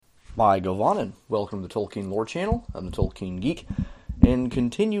Hi, Govan, and welcome to the Tolkien Lore Channel. I'm the Tolkien Geek, and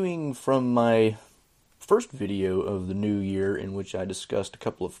continuing from my first video of the new year in which I discussed a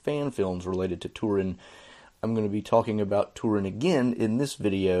couple of fan films related to Turin, I'm going to be talking about Turin again in this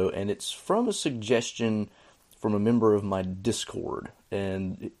video, and it's from a suggestion from a member of my Discord,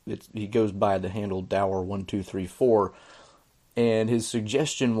 and he goes by the handle Dower1234, and his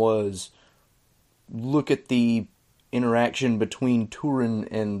suggestion was, look at the interaction between Turin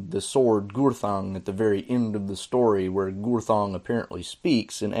and the sword Gurthang at the very end of the story, where Gurthang apparently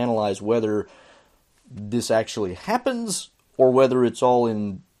speaks, and analyze whether this actually happens or whether it's all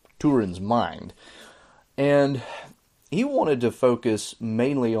in Turin's mind. And he wanted to focus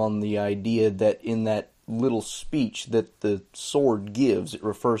mainly on the idea that in that little speech that the sword gives, it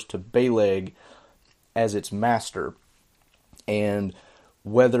refers to Beleg as its master, and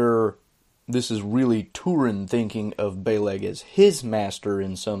whether this is really Turin thinking of Beleg as his master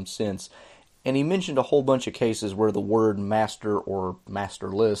in some sense. And he mentioned a whole bunch of cases where the word master or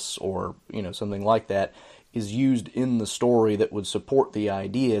masterless or, something like that is used in the story that would support the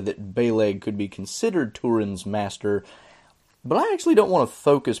idea that Beleg could be considered Turin's master. But I actually don't want to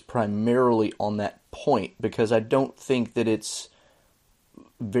focus primarily on that point because I don't think it's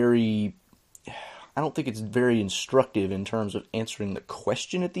very instructive in terms of answering the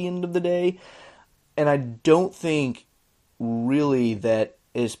question at the end of the day. And I don't think really that,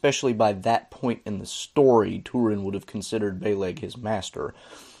 especially by that point in the story, Turin would have considered Beleg his master.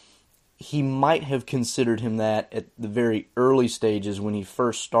 He might have considered him that at the very early stages when he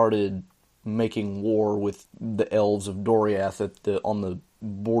first started making war with the elves of Doriath on the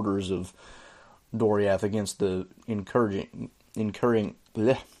borders of Doriath against the incurring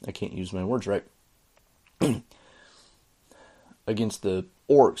I can't use my words right. Against the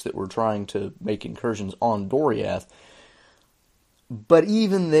orcs that were trying to make incursions on Doriath. But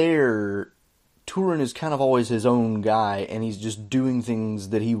even there, Turin is kind of always his own guy, and he's just doing things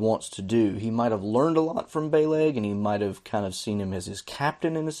that he wants to do. He might have learned a lot from Beleg, and he might have kind of seen him as his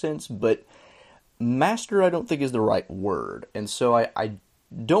captain in a sense, but master I don't think is the right word. And so I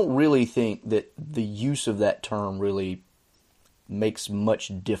don't really think that the use of that term really makes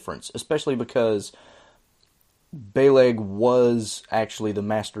much difference, especially because Beleg was actually the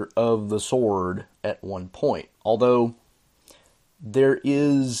master of the sword at one point, although there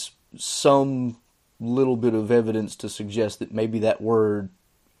is some little bit of evidence to suggest that maybe that word,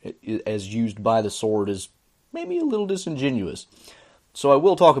 as used by the sword, is maybe a little disingenuous. So I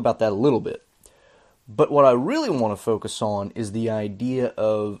will talk about that a little bit. But what I really want to focus on is the idea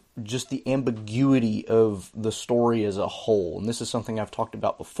of just the ambiguity of the story as a whole. And this is something I've talked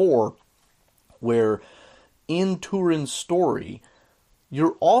about before, where in Turin's story,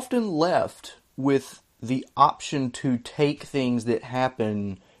 you're often left with the option to take things that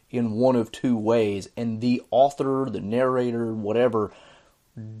happen in one of two ways, and the author, the narrator, whatever,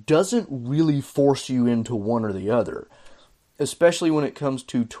 doesn't really force you into one or the other. Especially when it comes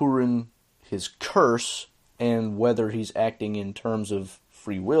to Turin, his curse, and whether he's acting in terms of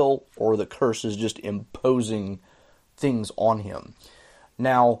free will, or the curse is just imposing things on him.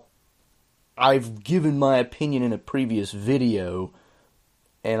 Now, I've given my opinion in a previous video,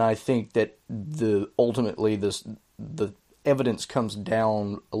 and I think that ultimately the evidence comes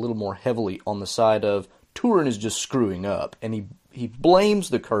down a little more heavily on the side of Turin is just screwing up, and he blames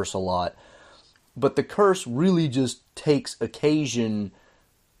the curse a lot, but the curse really just takes occasion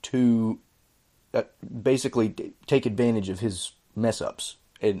to basically take advantage of his mess-ups.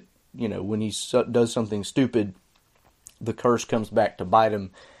 And, when he does something stupid, the curse comes back to bite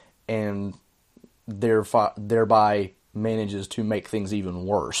him, and thereby manages to make things even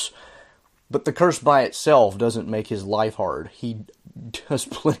worse. But the curse by itself doesn't make his life hard. He does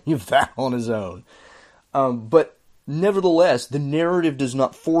plenty of that on his own. But nevertheless, the narrative does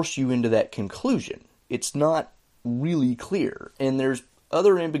not force you into that conclusion. It's not really clear. And there's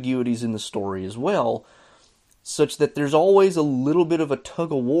other ambiguities in the story as well, such that there's always a little bit of a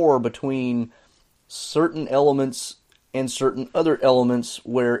tug-of-war between certain elements and certain other elements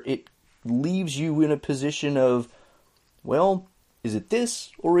where it leaves you in a position of, well, is it this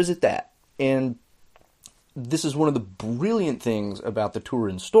or is it that? And this is one of the brilliant things about the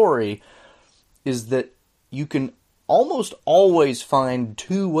Turin story, is that you can almost always find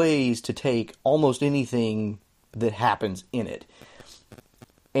two ways to take almost anything that happens in it.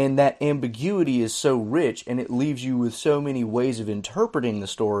 And that ambiguity is so rich, and it leaves you with so many ways of interpreting the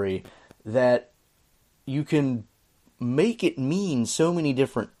story, that you can make it mean so many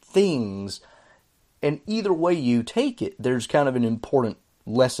different things, and either way you take it, there's kind of an important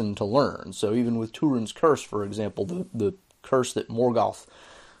lesson to learn. So even with Turin's curse, for example, the curse that Morgoth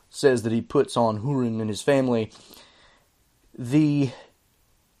says that he puts on Hurin and his family,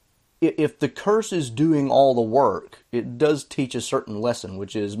 if the curse is doing all the work, it does teach a certain lesson,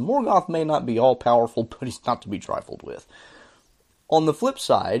 which is Morgoth may not be all-powerful, but he's not to be trifled with. On the flip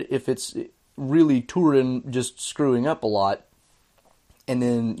side, if it's really Turin just screwing up a lot, and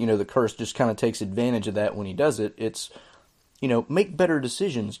then, the curse just kind of takes advantage of that when he does it, it's, make better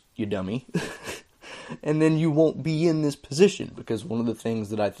decisions, you dummy. And then you won't be in this position, because one of the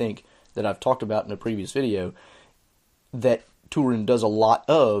things that I think that I've talked about in a previous video that Turin does a lot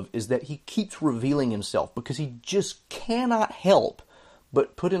of is that he keeps revealing himself, because he just cannot help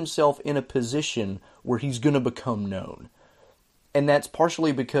but put himself in a position where he's going to become known. And that's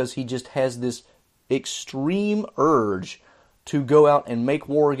partially because he just has this extreme urge to go out and make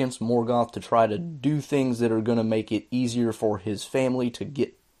war against Morgoth, to try to do things that are going to make it easier for his family to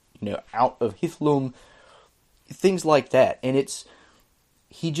get, out of Hithlum, things like that. And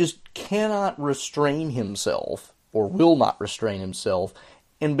he just cannot restrain himself, or will not restrain himself,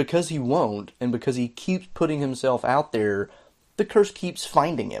 and because he won't, and because he keeps putting himself out there, the curse keeps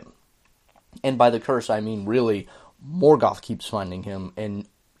finding him. And by the curse, I mean really, Morgoth keeps finding him, and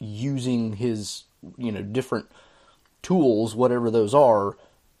using his, different tools, whatever those are,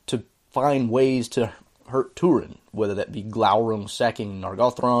 to find ways to hurt Turin, whether that be Glaurung sacking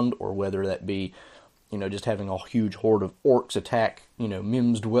Nargothrond, or whether that be, just having a huge horde of orcs attack,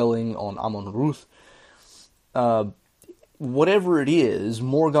 Mim's dwelling on Amon Ruth. Whatever it is,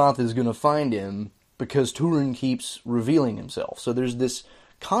 Morgoth is going to find him, because Turin keeps revealing himself. So there's this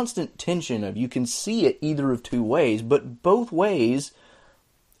constant tension of, you can see it either of two ways, but both ways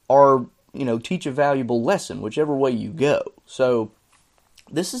are, teach a valuable lesson, whichever way you go. So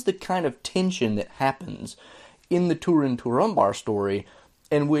this is the kind of tension that happens in the Turin Turambar story,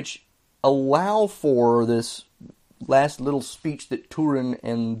 and which allow for this last little speech that Turin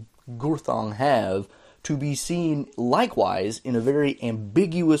and Gurthang have to be seen likewise in a very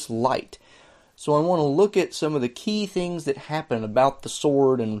ambiguous light. So I want to look at some of the key things that happen about the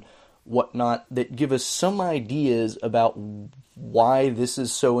sword and whatnot that give us some ideas about why this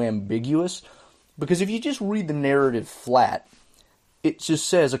is so ambiguous. Because if you just read the narrative flat, it just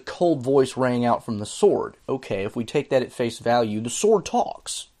says a cold voice rang out from the sword. Okay, if we take that at face value, the sword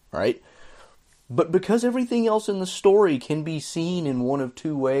talks, right? But because everything else in the story can be seen in one of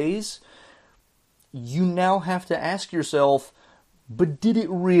two ways, you now have to ask yourself, but did it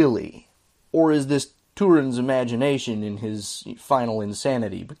really? Or is this Turin's imagination in his final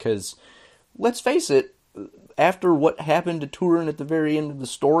insanity? Because, let's face it, after what happened to Turin at the very end of the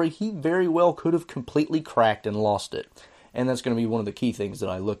story, he very well could have completely cracked and lost it. And that's going to be one of the key things that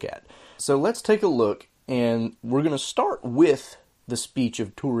I look at. So let's take a look, and we're going to start with the speech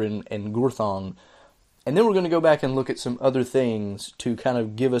of Turin and Gurthang, and then we're going to go back and look at some other things to kind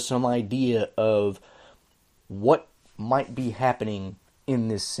of give us some idea of what might be happening in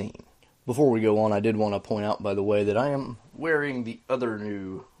this scene. Before we go on, I did want to point out, by the way, that I am wearing the other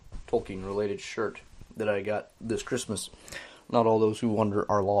new Tolkien-related shirt that I got this Christmas. Not all those who wonder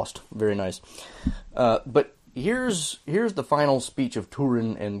are lost. Very nice. But here's the final speech of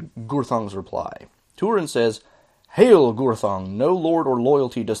Turin and Gurthang's reply. Turin says, "Hail, Gurthang! No lord or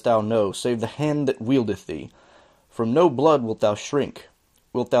loyalty dost thou know, save the hand that wieldeth thee. From no blood wilt thou shrink.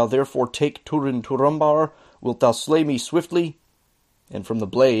 Wilt thou therefore take Turin Turambar? Wilt thou slay me swiftly?" And from the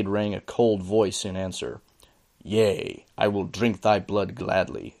blade rang a cold voice in answer. "Yea, I will drink thy blood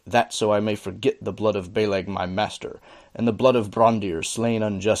gladly, that so I may forget the blood of Beleg my master, and the blood of Brandir slain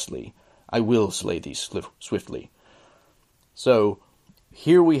unjustly. I will slay thee swiftly." So,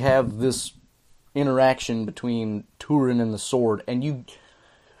 here we have this interaction between Turin and the sword, and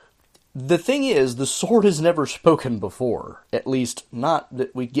the thing is, the sword has never spoken before, at least not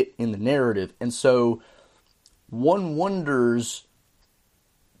that we get in the narrative, and so one wonders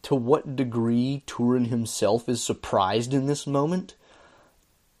to what degree Turin himself is surprised in this moment.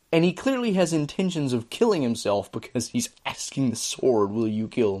 And he clearly has intentions of killing himself, because he's asking the sword, "Will you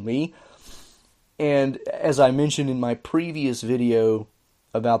kill me?" And as I mentioned in my previous video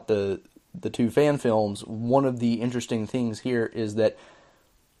about the two fan films, one of the interesting things here is that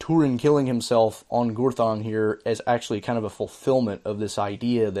Turin killing himself on Gurthang here is actually kind of a fulfillment of this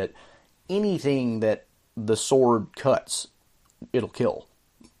idea that anything that the sword cuts, it'll kill.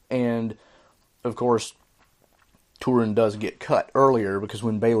 And, of course, Turin does get cut earlier, because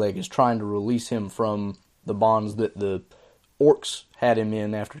when Beleg is trying to release him from the bonds that the orcs had him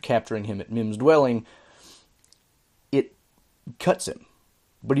in after capturing him at Mim's dwelling, it cuts him.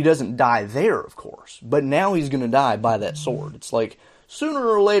 But he doesn't die there, of course. But now he's going to die by that sword. It's like, sooner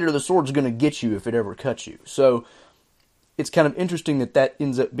or later the sword's going to get you if it ever cuts you. So, it's kind of interesting that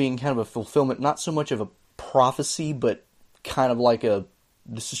ends up being kind of a fulfillment, not so much of a prophecy, but kind of like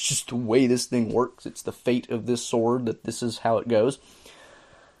this is just the way this thing works. It's the fate of this sword, that this is how it goes.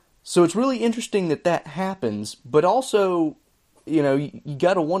 So it's really interesting that happens, but also, you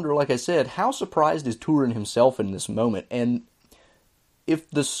got to wonder, like I said, how surprised is Turin himself in this moment? And if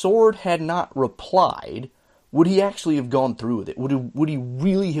the sword had not replied, would he actually have gone through with it? Would he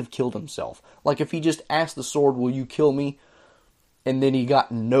really have killed himself? Like if he just asked the sword, will you kill me? And then he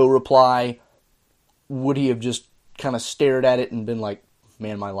got no reply, would he have just kind of stared at it and been like,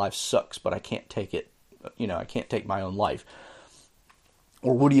 man, my life sucks, but I can't take it. I can't take my own life.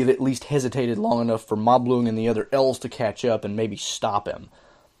 Or would he have at least hesitated long enough for Moblung and the other elves to catch up and maybe stop him?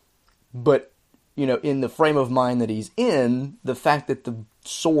 But, in the frame of mind that he's in, the fact that the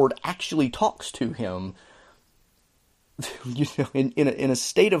sword actually talks to him, in a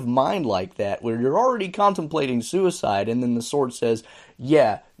state of mind like that, where you're already contemplating suicide, and then the sword says,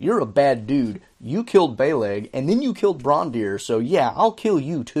 yeah, you're a bad dude. You killed Beleg, and then you killed Brondir, so yeah, I'll kill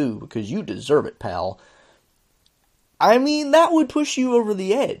you too, because you deserve it, pal. I mean, that would push you over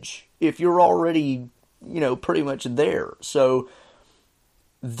the edge if you're already, pretty much there. So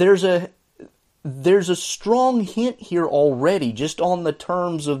there's a strong hint here already, just on the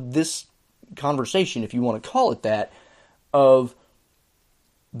terms of this conversation, if you want to call it that, of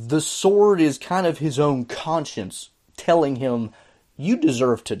the sword is kind of his own conscience telling him, you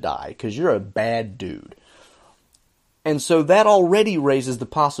deserve to die because you're a bad dude. And so that already raises the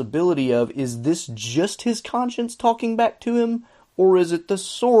possibility of, is this just his conscience talking back to him, or is it the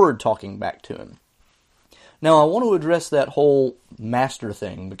sword talking back to him? Now, I want to address that whole master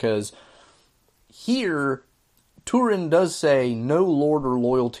thing, because here, Turin does say, no lord or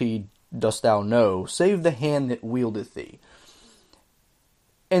loyalty dost thou know, save the hand that wieldeth thee.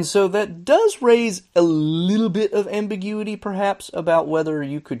 And so that does raise a little bit of ambiguity, perhaps, about whether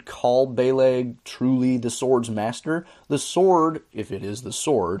you could call Beleg truly the sword's master. The sword, if it is the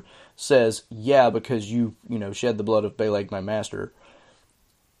sword, says, yeah, because you shed the blood of Beleg, my master.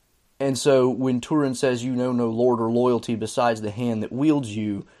 And so when Turin says, you know no lord or loyalty besides the hand that wields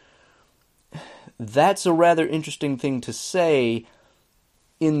you, that's a rather interesting thing to say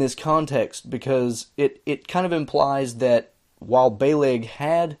in this context, because it kind of implies that while Beleg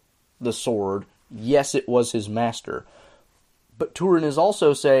had the sword, yes, it was his master. But Turin is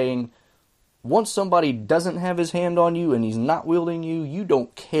also saying, once somebody doesn't have his hand on you and he's not wielding you, you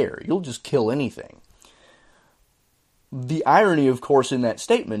don't care. You'll just kill anything. The irony, of course, in that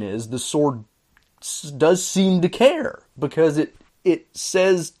statement is the sword does seem to care, because it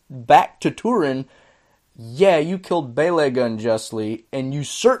says back to Turin, yeah, you killed Beleg unjustly, and you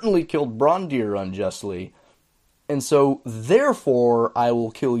certainly killed Brondir unjustly, and so, therefore, I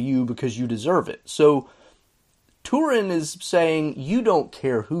will kill you because you deserve it. So, Turin is saying, you don't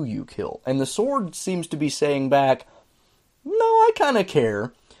care who you kill. And the sword seems to be saying back, no, I kind of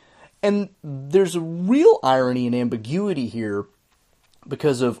care. And there's a real irony and ambiguity here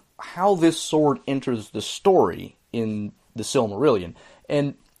because of how this sword enters the story in the Silmarillion.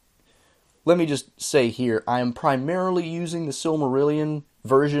 And let me just say here, I am primarily using the Silmarillion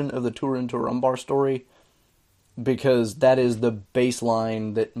version of the Turin Turambar story, because that is the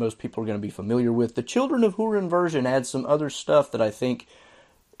baseline that most people are going to be familiar with. The Children of Húrin version adds some other stuff that I think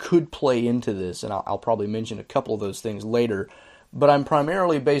could play into this, and I'll probably mention a couple of those things later. But I'm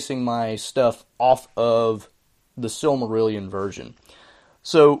primarily basing my stuff off of the Silmarillion version.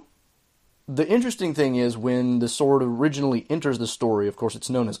 So, the interesting thing is, when the sword originally enters the story, of course it's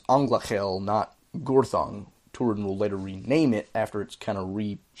known as Anglachel, not Gurthang. Turin will later rename it after it's kind of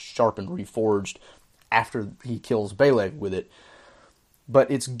re-sharpened, reforged, after he kills Beleg with it. But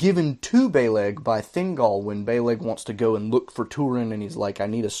it's given to Beleg by Thingol when Beleg wants to go and look for Turin, and he's like, I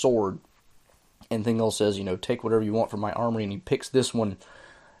need a sword. And Thingol says, take whatever you want from my armory, and he picks this one.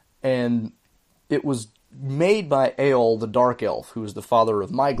 And it was made by Eol, the Dark Elf, who is the father of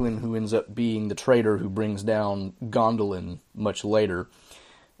Maiglin, who ends up being the traitor who brings down Gondolin much later.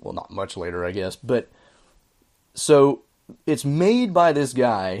 Well, not much later, I guess. But, so, it's made by this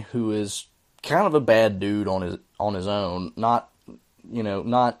guy who is kind of a bad dude on his own, not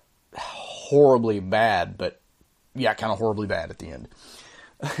horribly bad, but yeah, kind of horribly bad at the end.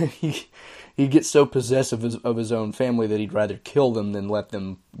 he gets so possessive of his own family that he'd rather kill them than let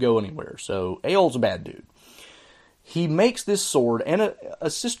them go anywhere. So Eol's a bad dude. He makes this sword and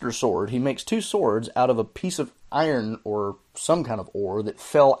a sister sword. He makes two swords out of a piece of iron or some kind of ore that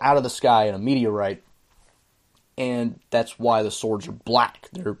fell out of the sky in a meteorite. And that's why the swords are black.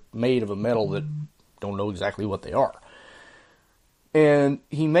 They're made of a metal that don't know exactly what they are. And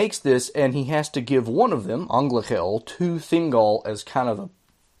he makes this, and he has to give one of them, Anglachel, to Thingol as kind of a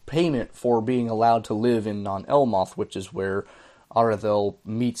payment for being allowed to live in Non Elmoth, which is where Arathel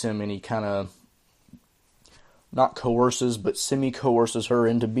meets him, and he kind of not coerces, but semi-coerces her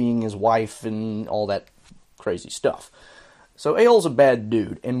into being his wife and all that crazy stuff. So Eol's a bad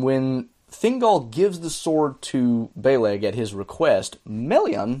dude, and when Thingol gives the sword to Beleg at his request,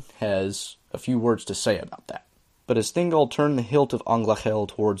 Melian has a few words to say about that. But as Thingol turned the hilt of Anglachel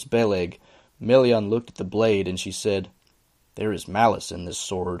towards Beleg, Melian looked at the blade, and she said, "There is malice in this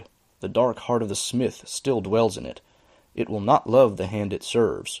sword. The dark heart of the smith still dwells in it. It will not love the hand it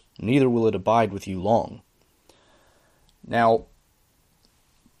serves, neither will it abide with you long." Now,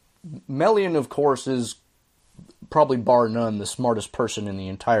 Melian, of course, is probably bar none the smartest person in the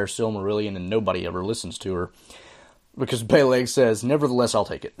entire Silmarillion, and nobody ever listens to her, because Beleg says, "Nevertheless, I'll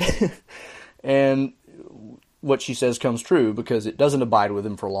take it." And what she says comes true, because it doesn't abide with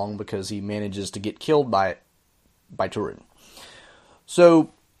him for long, because he manages to get killed by Turin.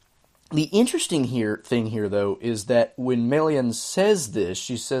 So, the interesting thing here, though, is that when Melian says this,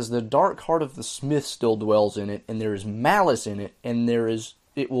 she says the dark heart of the smith still dwells in it, and there is malice in it, and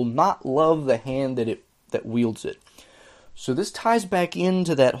it will not love the hand that wields it. So this ties back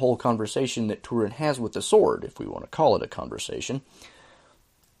into that whole conversation that Turin has with the sword, if we want to call it a conversation,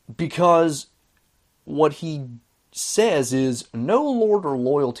 because what he says is, "No lord or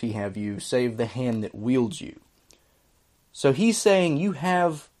loyalty have you, save the hand that wields you." So he's saying you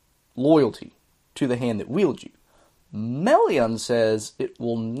have loyalty to the hand that wields you. Melian says it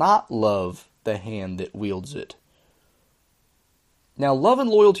will not love the hand that wields it. Now, love and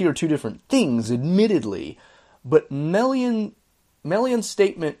loyalty are two different things, admittedly, but Melian's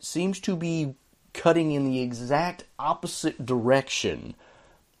statement seems to be cutting in the exact opposite direction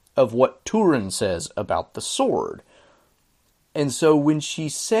of what Turin says about the sword. And so when she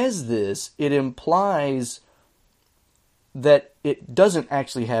says this, it implies that it doesn't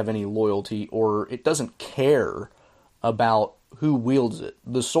actually have any loyalty, or it doesn't care about who wields it.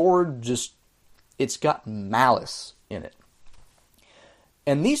 The sword it's got malice in it.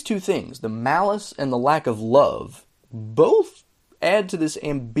 And these two things, the malice and the lack of love, both add to this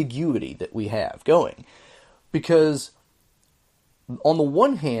ambiguity that we have going. Because on the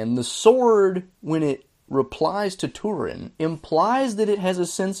one hand, the sword, when it replies to Turin, implies that it has a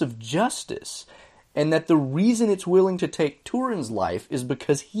sense of justice, and that the reason it's willing to take Turin's life is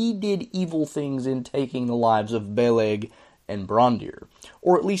because he did evil things in taking the lives of Beleg and Brondir.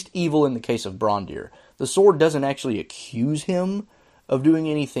 Or at least evil in the case of Brondir. The sword doesn't actually accuse him of doing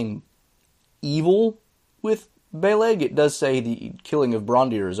anything evil with Beleg. It does say the killing of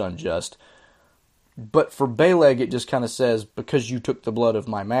Brondir is unjust. But for Beleg, it just kind of says, because you took the blood of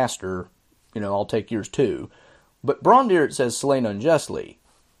my master, I'll take yours too. But Brondir, it says, slain unjustly.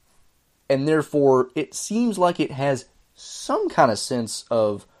 And therefore, it seems like it has some kind of sense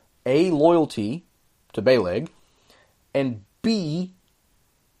of, A, loyalty to Beleg, and B,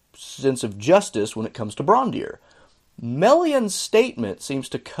 sense of justice when it comes to Brondir. Melian's statement seems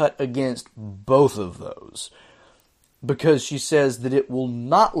to cut against both of those, because she says that it will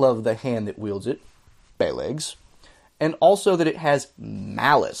not love the hand that wields it, Beleg's, and also that it has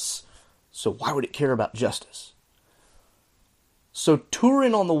malice. So why would it care about justice? So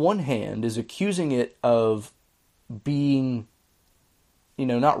Turin, on the one hand, is accusing it of being,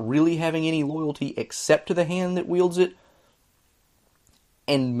 not really having any loyalty except to the hand that wields it,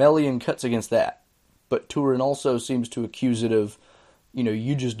 and Melian cuts against that. But Turin also seems to accuse it of,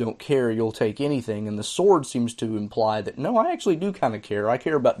 you just don't care, you'll take anything, and the sword seems to imply that, no, I actually do kind of care, I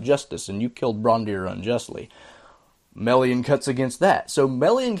care about justice, and you killed Brondir unjustly. Melian cuts against that. So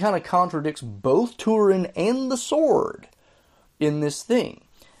Melian kind of contradicts both Turin and the sword in this thing.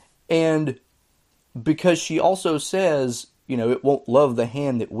 And because she also says, it won't love the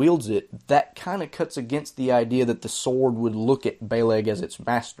hand that wields it, that kind of cuts against the idea that the sword would look at Beleg as its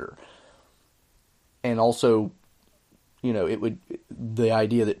master. And also, the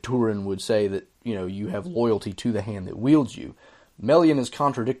idea that Turin would say that, you have loyalty to the hand that wields you. Melian is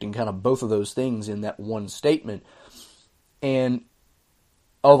contradicting kind of both of those things in that one statement. And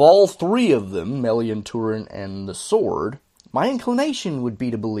of all three of them, Melian, Turin, and the sword, my inclination would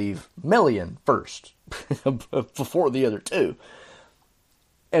be to believe Melian first, before the other two.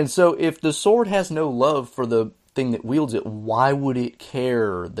 And so if the sword has no love for the thing that wields it, why would it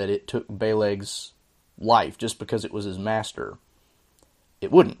care that it took Beleg's life just because it was his master?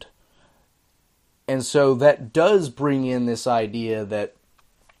 It wouldn't. And so that does bring in this idea that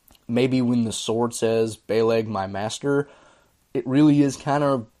maybe when the sword says, Beleg, my master, it really is kind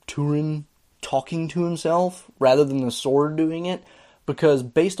of Turin talking to himself rather than the sword doing it. Because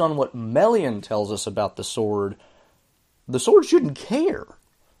based on what Melian tells us about the sword shouldn't care,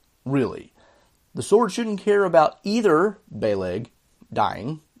 really. The sword shouldn't care about either Beleg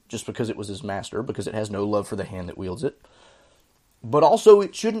dying, just because it was his master, because it has no love for the hand that wields it. But also,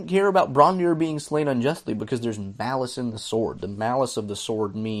 it shouldn't care about Brondir being slain unjustly, because there's malice in the sword. The malice of the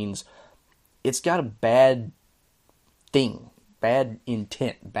sword means it's got a bad thing, bad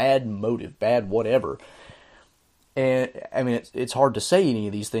intent, bad motive, bad whatever. And, I mean, it's hard to say any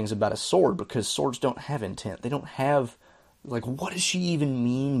of these things about a sword, because swords don't have intent. They don't have, like, what does she even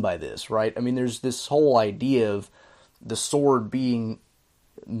mean by this, right? I mean, there's this whole idea of the sword being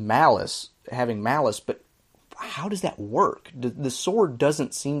malice, having malice, but how does that work? The sword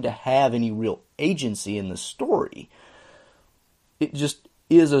doesn't seem to have any real agency in the story. It just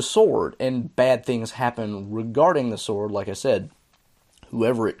is a sword, and bad things happen regarding the sword. Like I said,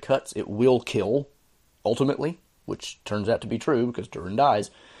 whoever it cuts, it will kill, ultimately, which turns out to be true because Turin dies.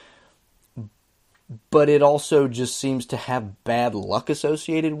 But it also just seems to have bad luck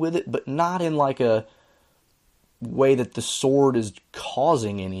associated with it, but not in like a way that the sword is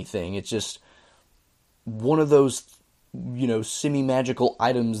causing anything. It's just one of those, semi-magical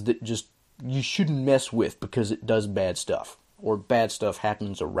items that just you shouldn't mess with because it does bad stuff, or bad stuff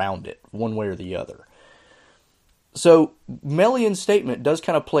happens around it, one way or the other. So Melian's statement does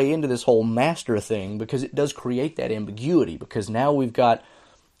kind of play into this whole master thing, because it does create that ambiguity, because now we've got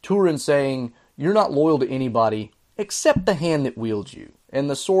Turin saying, you're not loyal to anybody except the hand that wields you. And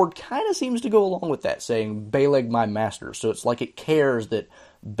the sword kind of seems to go along with that, saying, Beleg my master. So it's like it cares that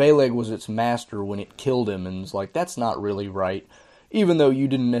Beleg was its master when it killed him, and it's like, that's not really right. Even though you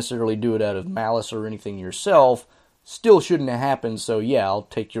didn't necessarily do it out of malice or anything yourself, still shouldn't have happened, so yeah, I'll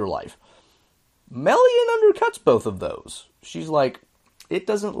take your life. Melian undercuts both of those. She's like, it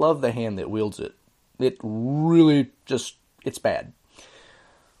doesn't love the hand that wields it. It really just, it's bad.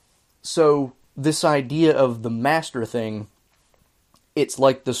 So this idea of the master thing, it's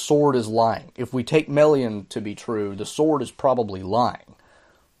like the sword is lying. If we take Melian to be true, the sword is probably lying.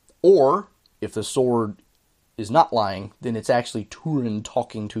 Or, if the sword is not lying, then it's actually Turin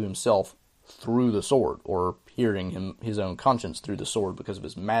talking to himself through the sword, or hearing his own conscience through the sword because of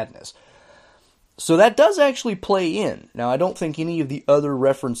his madness. So that does actually play in. Now, I don't think any of the other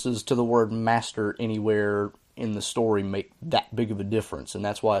references to the word master anywhere in the story make that big of a difference, and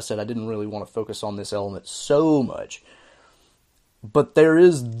that's why I said I didn't really want to focus on this element so much. But there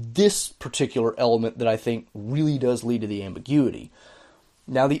is this particular element that I think really does lead to the ambiguity.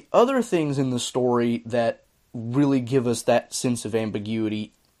 Now, the other things in the story that really give us that sense of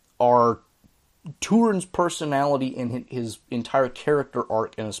ambiguity are Turin's personality and his entire character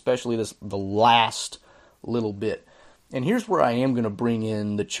arc, and especially the last little bit. And here's where I am going to bring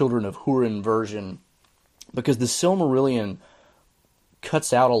in the Children of Hurin version, because the Silmarillion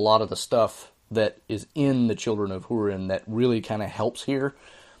cuts out a lot of the stuff that is in the Children of Hurin that really kind of helps here.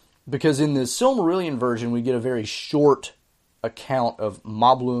 Because in the Silmarillion version, we get a very short account of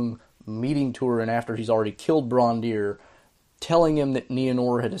Moblung meeting Turin after he's already killed Brondir, telling him that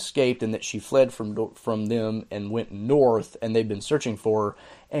Nienor had escaped and that she fled from them and went north, and they've been searching for her,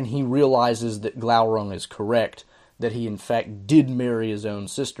 and he realizes that Glaurung is correct, that he in fact did marry his own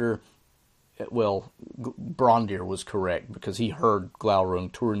sister. Well, Brondir was correct, because he heard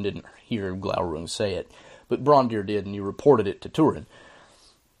Glaurung. Turin didn't hear Glaurung say it, but Brondir did, and he reported it to Turin.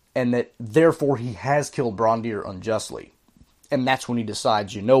 And that, therefore, he has killed Brondir unjustly. And that's when he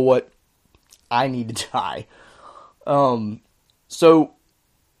decides, you know what? I need to die. So,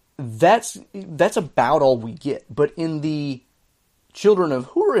 that's about all we get. But in the Children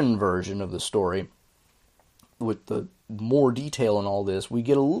of Hurin version of the story, with the more detail in all this, we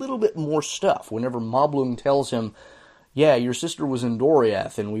get a little bit more stuff. Whenever Moblung tells him, yeah, your sister was in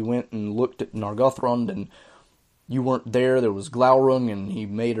Doriath, and we went and looked at Nargothrond, and you weren't there was Glaurung, and he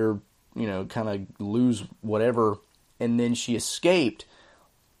made her, kind of lose whatever, and then she escaped.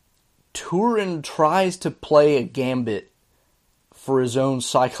 Turin tries to play a gambit for his own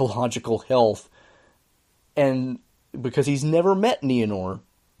psychological health, and because he's never met Nienor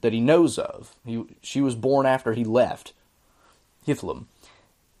that he knows of. She was born after he left Hithlum.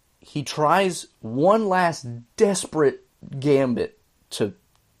 He tries one last desperate gambit to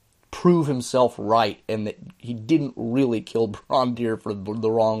prove himself right, and that he didn't really kill Brondir for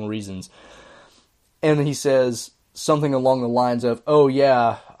the wrong reasons. And he says something along the lines of, oh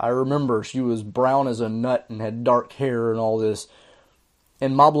yeah, I remember she was brown as a nut and had dark hair and all this.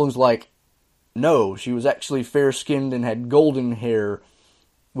 And Moblung's like, no, she was actually fair-skinned and had golden hair,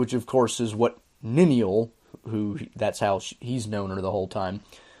 which of course is what Niniel, that's how he's known her the whole time,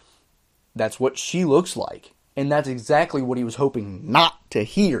 that's what she looks like. And that's exactly what he was hoping not to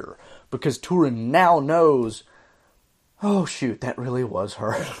hear, because Turin now knows, oh shoot, that really was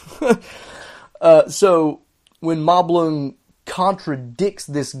her. So when Moblung contradicts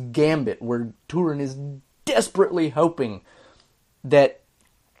this gambit where Turin is desperately hoping that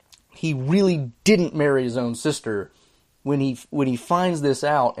he really didn't marry his own sister, when he finds this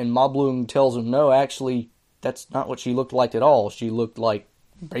out and Moblung tells him, no, actually, that's not what she looked like at all. She looked like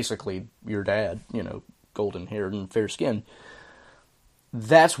basically your dad, golden haired and fair skinned.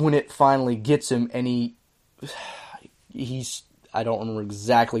 That's when it finally gets him, and he's I don't remember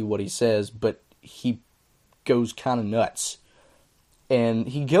exactly what he says, but he goes kind of nuts. And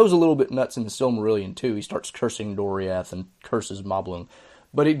he goes a little bit nuts in the Silmarillion too. He starts cursing Doriath and curses Moblung.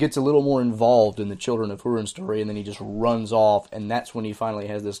 But it gets a little more involved in the Children of Húrin story, and then he just runs off, and that's when he finally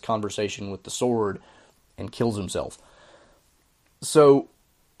has this conversation with the sword and kills himself. So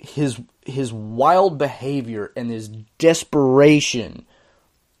his wild behavior and his desperation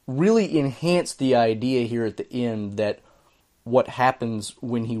really enhance the idea here at the end that what happens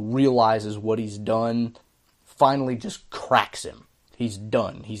when he realizes what he's done finally just cracks him. He's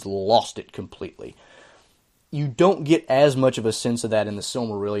done. He's lost it completely. You don't get as much of a sense of that in the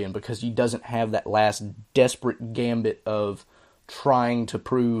Silmarillion because he doesn't have that last desperate gambit of trying to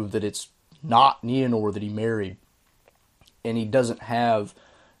prove that it's not Nienor that he married. And he doesn't have,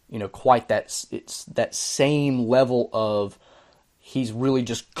 quite that same level of he's really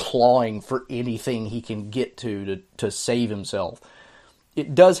just clawing for anything he can get to save himself.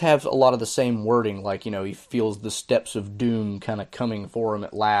 It does have a lot of the same wording, like, he feels the steps of doom kind of coming for him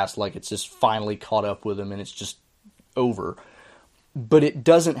at last, like it's just finally caught up with him and it's just over. But it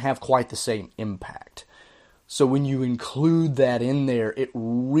doesn't have quite the same impact. So when you include that in there, it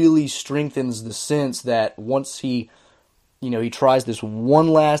really strengthens the sense that once he tries this one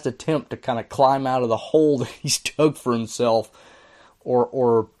last attempt to kind of climb out of the hole that he's dug for himself,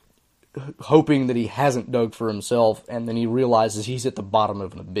 or hoping that he hasn't dug for himself, and then he realizes he's at the bottom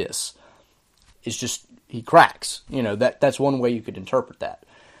of an abyss. It's just, he cracks. That's one way you could interpret that.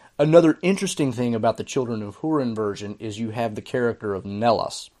 Another interesting thing about the Children of Húrin version is you have the character of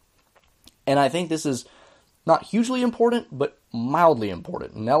Nellas. And I think this is not hugely important, but mildly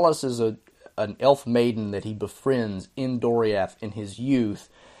important. Nellas is an elf maiden that he befriends in Doriath in his youth,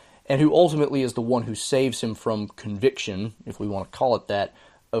 and who ultimately is the one who saves him from conviction, if we want to call it that,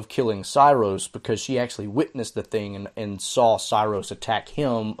 of killing Cyros, because she actually witnessed the thing and saw Cyros attack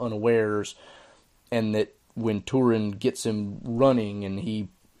him unawares, and that when Turin gets him running and he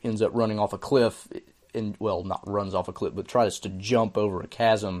ends up running off a cliff, not runs off a cliff, but tries to jump over a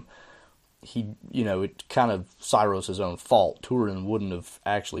chasm, it kind of Cyros' own fault. Turin wouldn't have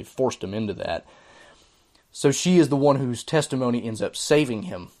actually forced him into that. So she is the one whose testimony ends up saving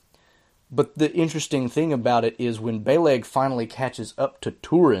him. But the interesting thing about it is when Beleg finally catches up to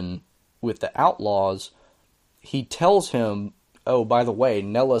Turin with the outlaws, he tells him, oh, by the way,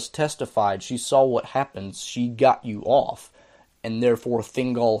 Nellas testified, she saw what happened, she got you off, and therefore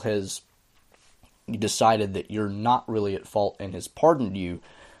Thingol has decided that you're not really at fault and has pardoned you.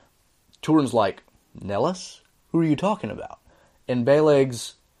 Turin's like, Nellas? Who are you talking about? And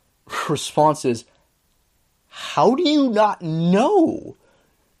Beleg's response is, how do you not know?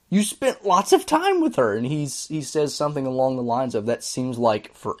 You spent lots of time with her. And he says something along the lines of, that seems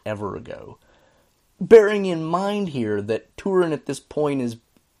like forever ago. Bearing in mind here that Turin at this point is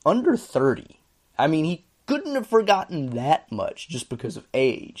under 30. I mean, he couldn't have forgotten that much just because of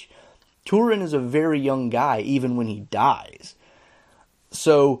age. Turin is a very young guy even when he dies.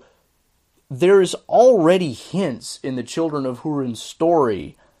 So there's already hints in the Children of Húrin's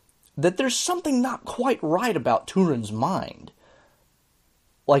story that there's something not quite right about Turin's mind.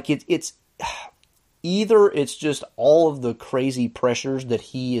 Like, it's either it's just all of the crazy pressures that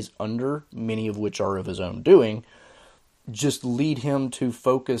he is under, many of which are of his own doing, just lead him to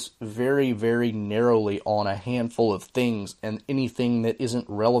focus very, very narrowly on a handful of things, and anything that isn't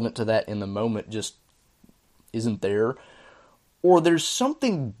relevant to that in the moment just isn't there. Or there's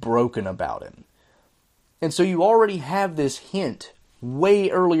something broken about him. And so you already have this hint way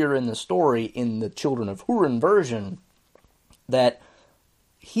earlier in the story in the Children of Húrin version that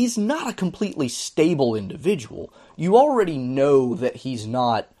he's not a completely stable individual. You already know that he's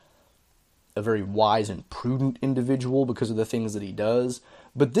not a very wise and prudent individual because of the things that he does.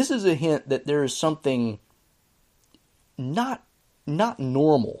 But this is a hint that there is something not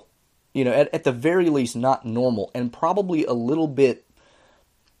normal. At the very least, not normal, and probably a little bit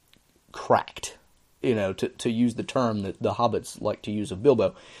cracked, to use the term that the hobbits like to use of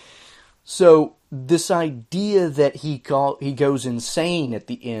Bilbo. So this idea that he goes insane at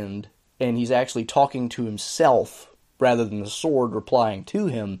the end and he's actually talking to himself rather than the sword replying to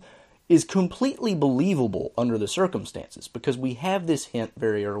him, is completely believable under the circumstances, because we have this hint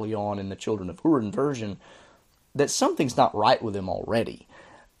very early on in the Children of Hurin version that something's not right with him already.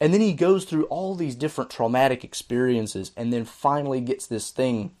 And then he goes through all these different traumatic experiences and then finally gets this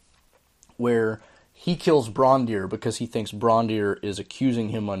thing where he kills Brondir because he thinks Brondir is accusing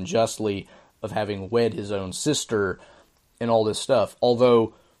him unjustly of having wed his own sister and all this stuff.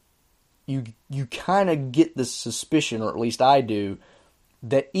 Although you kind of get the suspicion, or at least I do,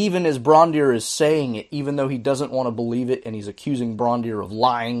 that even as Brondir is saying it, even though he doesn't want to believe it and he's accusing Brondir of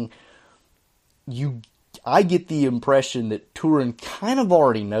lying, I get the impression that Turin kind of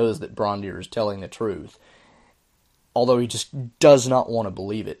already knows that Brondir is telling the truth, although he just does not want to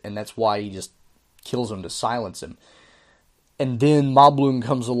believe it, and that's why he just kills him to silence him. And then Moblung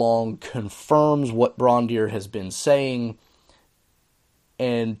comes along, confirms what Brondir has been saying,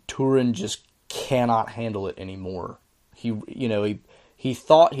 and Turin just cannot handle it anymore. He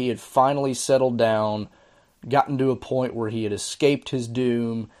thought he had finally settled down, gotten to a point where he had escaped his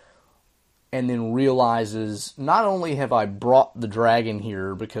doom, and then realizes, not only have I brought the dragon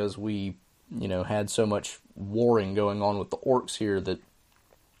here because we, had so much warring going on with the orcs here that,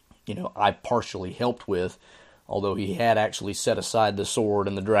 I partially helped with, although he had actually set aside the sword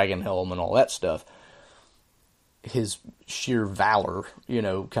and the dragon helm and all that stuff. His sheer valor,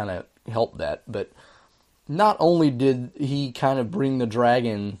 kind of helped that. But not only did he kind of bring the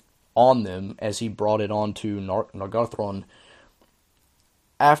dragon on them as he brought it onto Nargothrond,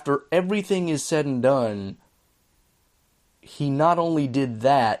 after everything is said and done, he not only did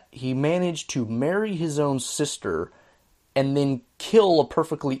that, he managed to marry his own sister and then kill a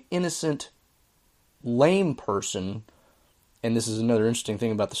perfectly innocent, lame person. And this is another interesting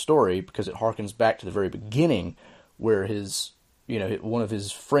thing about the story, because it harkens back to the very beginning, where one of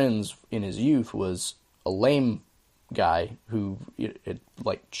his friends in his youth was a lame guy who had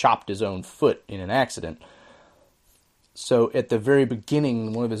chopped his own foot in an accident. So at the very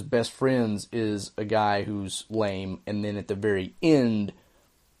beginning, one of his best friends is a guy who's lame, and then at the very end,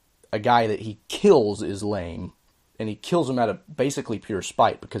 a guy that he kills is lame, and he kills him out of basically pure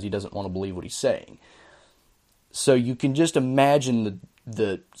spite because he doesn't want to believe what he's saying. So you can just imagine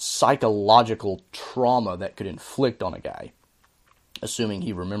the psychological trauma that could inflict on a guy, assuming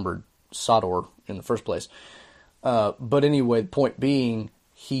he remembered Sador in the first place. But anyway, the point being,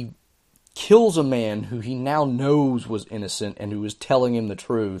 he kills a man who he now knows was innocent and who was telling him the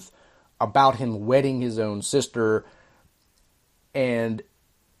truth about him wedding his own sister. And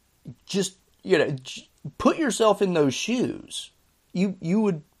just, put yourself in those shoes. It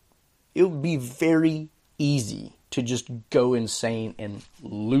would be very easy to just go insane and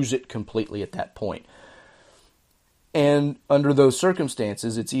lose it completely at that point. And under those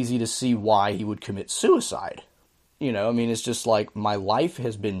circumstances, it's easy to see why he would commit suicide. It's just like, my life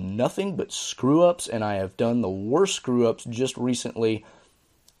has been nothing but screw-ups, and I have done the worst screw-ups just recently.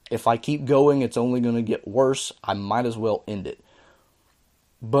 If I keep going, it's only going to get worse. I might as well end it.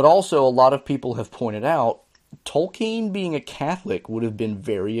 But also, a lot of people have pointed out, Tolkien, being a Catholic, would have been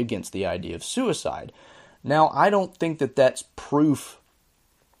very against the idea of suicide. Now, I don't think that that's proof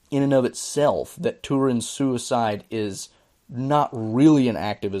in and of itself that Turin's suicide is not really an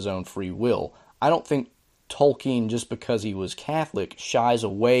act of his own free will. I don't think Tolkien, just because he was Catholic, shies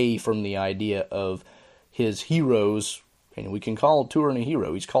away from the idea of his heroes, and we can call Turin a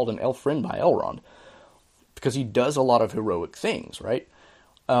hero. He's called an elf friend by Elrond, because he does a lot of heroic things, right?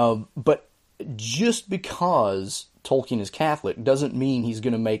 But just because Tolkien is Catholic doesn't mean he's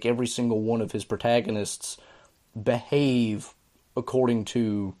going to make every single one of his protagonists behave according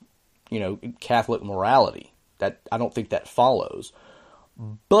to, Catholic morality. I don't think that follows.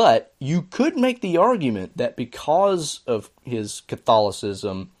 But you could make the argument that because of his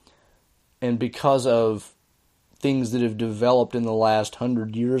Catholicism and because of things that have developed in the last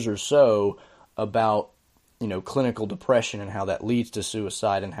 100 years or so about, clinical depression and how that leads to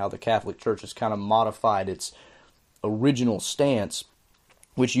suicide, and how the Catholic Church has kind of modified its original stance,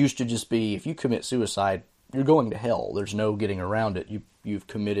 which used to just be, if you commit suicide, you're going to hell. There's no getting around it. You've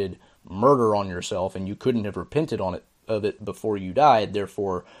committed murder on yourself, and you couldn't have repented of it before you died.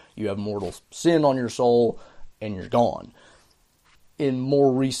 Therefore, you have mortal sin on your soul, and you're gone. In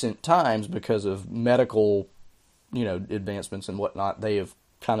more recent times, because of medical, advancements and whatnot, they have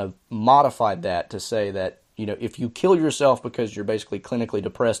kind of modified that to say that, if you kill yourself because you're basically clinically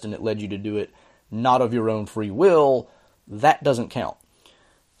depressed and it led you to do it not of your own free will, that doesn't count.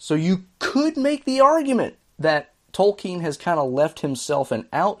 So you could make the argument that Tolkien has kind of left himself an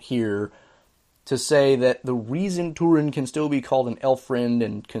out here to say that the reason Turin can still be called an Elfriend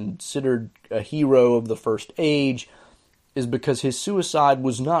and considered a hero of the First Age is because his suicide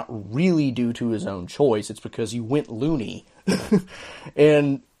was not really due to his own choice. It's because he went loony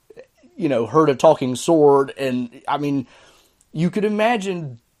and, heard a talking sword. And, I mean, you could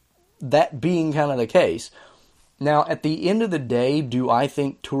imagine that being kind of the case. Now, at the end of the day, do I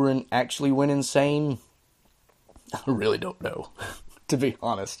think Turin actually went insane? I really don't know, to be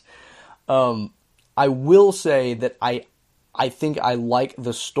honest. I will say that I think I like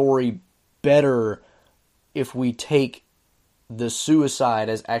the story better if we take the suicide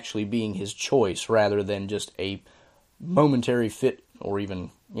as actually being his choice rather than just a momentary fit, or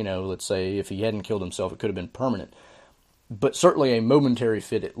even, let's say if he hadn't killed himself, it could have been permanent. But certainly a momentary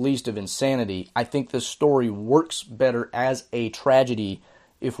fit, at least, of insanity. I think the story works better as a tragedy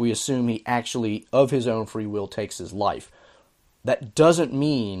if we assume he actually, of his own free will, takes his life. That doesn't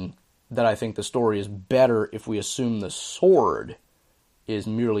mean that I think the story is better if we assume the sword is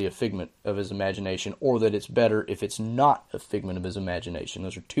merely a figment of his imagination, or that it's better if it's not a figment of his imagination.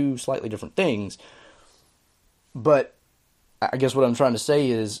 Those are two slightly different things. But I guess what I'm trying to say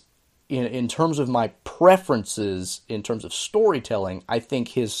is, in terms of my preferences, in terms of storytelling, I think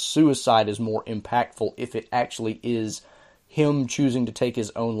his suicide is more impactful if it actually is him choosing to take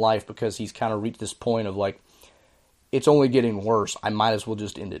his own life because he's kind of reached this point of like, it's only getting worse, I might as well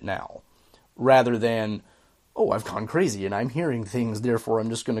just end it now. Rather than, oh, I've gone crazy and I'm hearing things, therefore I'm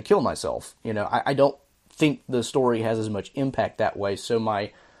just going to kill myself. I don't think the story has as much impact that way, so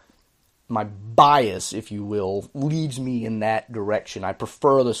my bias, if you will, leads me in that direction. I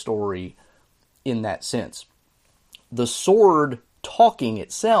prefer the story in that sense. The sword talking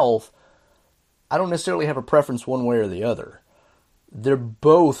itself, I don't necessarily have a preference one way or the other. They're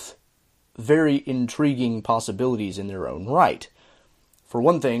both very intriguing possibilities in their own right. For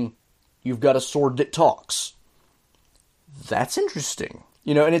one thing, you've got a sword that talks. That's interesting.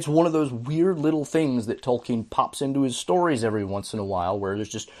 And it's one of those weird little things that Tolkien pops into his stories every once in a while, where there's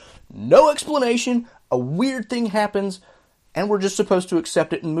just no explanation, a weird thing happens, and we're just supposed to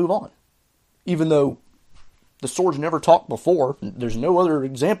accept it and move on. Even though the sword's never talked before, there's no other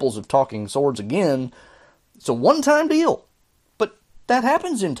examples of talking swords again. It's a one-time deal. But that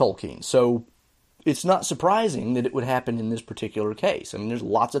happens in Tolkien, so it's not surprising that it would happen in this particular case. I mean, there's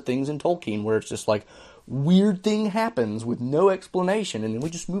lots of things in Tolkien where it's just like, weird thing happens with no explanation, and then we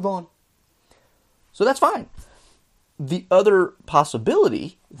just move on. So that's fine. The other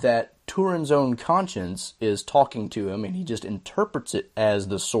possibility, that Turin's own conscience is talking to him, and he just interprets it as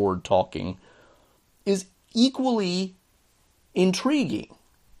the sword talking, is equally intriguing,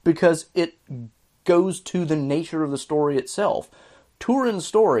 because it goes to the nature of the story itself. Turin's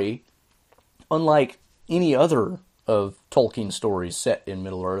story, unlike any other of Tolkien's stories set in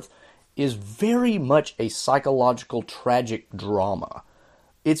Middle-earth, is very much a psychological tragic drama.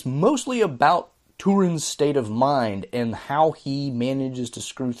 It's mostly about Turin's state of mind and how he manages to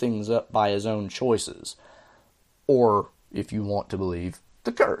screw things up by his own choices. Or, if you want to believe,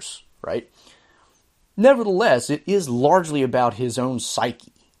 the curse, right? Nevertheless, it is largely about his own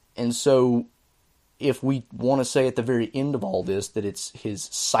psyche. And so, if we want to say at the very end of all this that it's his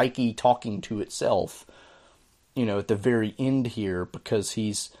psyche talking to itself, at the very end here, because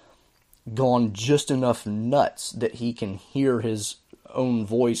he's gone just enough nuts that he can hear his own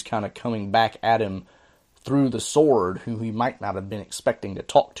voice kind of coming back at him through the sword, who he might not have been expecting to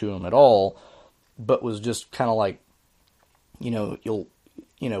talk to him at all, but was just kind of like,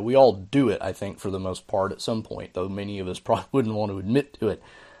 we all do it, I think, for the most part at some point, though many of us probably wouldn't want to admit to it.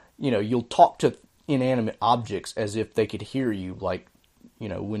 You'll talk to inanimate objects as if they could hear you, like,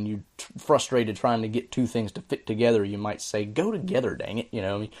 when you're frustrated trying to get two things to fit together, you might say, go together, dang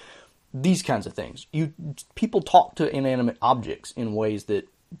it, these kinds of things. People talk to inanimate objects in ways that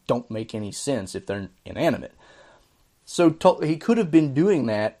don't make any sense if they're inanimate. So he could have been doing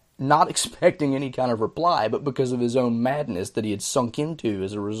that, not expecting any kind of reply, but because of his own madness that he had sunk into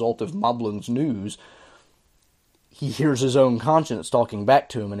as a result of Moblung's news, he hears his own conscience talking back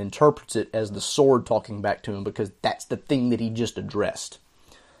to him and interprets it as the sword talking back to him, because that's the thing that he just addressed.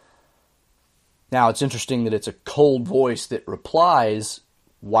 Now, it's interesting that it's a cold voice that replies.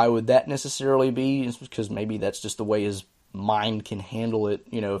 Why would that necessarily be? It's because maybe that's just the way his mind can handle it.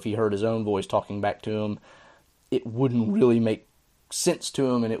 If he heard his own voice talking back to him, it wouldn't really make sense to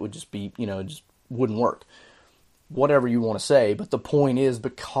him, and it would just be, it just wouldn't work. Whatever you want to say, but the point is,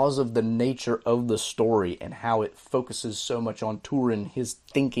 because of the nature of the story and how it focuses so much on Turin, his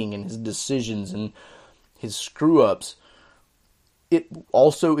thinking and his decisions and his screw-ups, it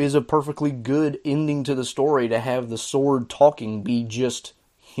also is a perfectly good ending to the story to have the sword talking be just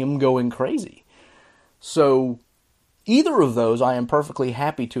him going crazy. So either of those I am perfectly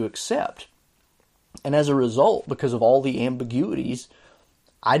happy to accept. And as a result, because of all the ambiguities,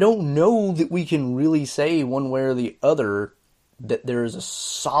 I don't know that we can really say one way or the other that there is a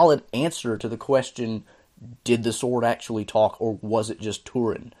solid answer to the question, did the sword actually talk or was it just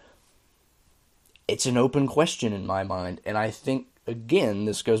Turin? It's an open question in my mind, and I think, again,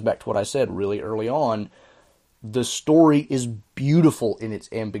 this goes back to what I said really early on, the story is beautiful in its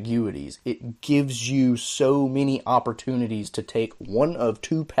ambiguities. It gives you so many opportunities to take one of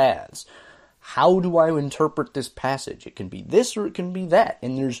two paths. How do I interpret this passage? It can be this or it can be that,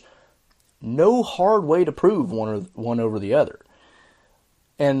 and there's no hard way to prove one over the other.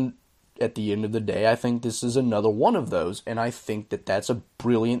 And at the end of the day, I think this is another one of those, and I think that that's a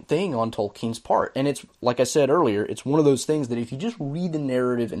brilliant thing on Tolkien's part. And it's, like I said earlier, it's one of those things that if you just read the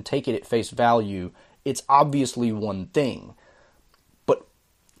narrative and take it at face value, it's obviously one thing. But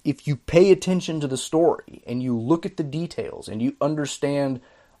if you pay attention to the story, and you look at the details, and you understand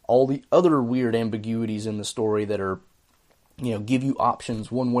all the other weird ambiguities in the story that are, give you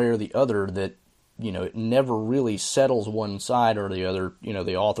options one way or the other, that, it never really settles one side or the other,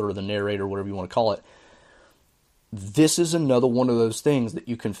 the author or the narrator, whatever you want to call it. This is another one of those things that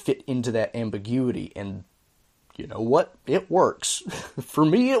you can fit into that ambiguity, and you know what? It works. For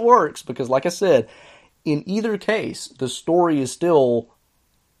me, it works, because like I said, in either case, the story is still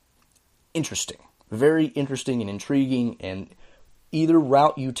interesting. Very interesting and intriguing, and either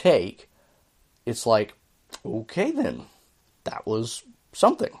route you take, it's like, okay then, that was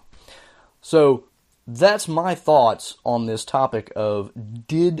something. So, that's my thoughts on this topic of,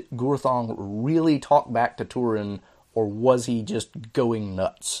 did Gurthon really talk back to Turin, or was he just going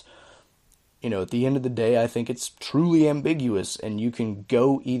nuts? At the end of the day, I think it's truly ambiguous, and you can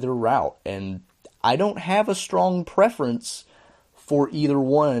go either route, and I don't have a strong preference for either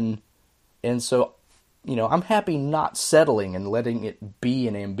one, and so, I'm happy not settling and letting it be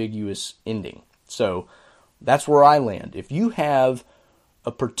an ambiguous ending. So, that's where I land. If you have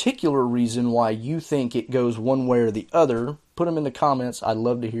a particular reason why you think it goes one way or the other, put them in the comments. I'd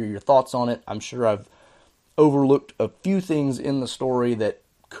love to hear your thoughts on it. I'm sure I've overlooked a few things in the story that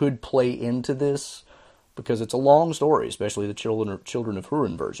could play into this, because it's a long story, especially the Children of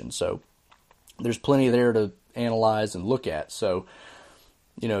Hurin version. So there's plenty there to analyze and look at. So,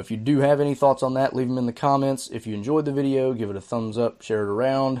 if you do have any thoughts on that, leave them in the comments. If you enjoyed the video, give it a thumbs up, share it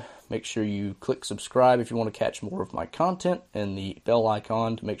around. Make sure you click subscribe if you want to catch more of my content, and the bell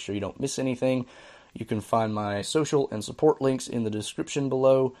icon to make sure you don't miss anything. You can find my social and support links in the description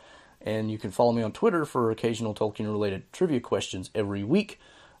below, and you can follow me on Twitter for occasional Tolkien-related trivia questions every week.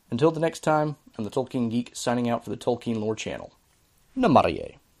 Until the next time, I'm the Tolkien Geek, signing out for the Tolkien Lore channel.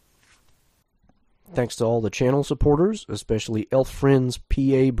 Namarie. Thanks to all the channel supporters, especially Elf Friends,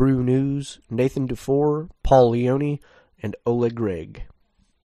 PA Brew News, Nathan DeFore, Paul Leone, and Oleg Gregg.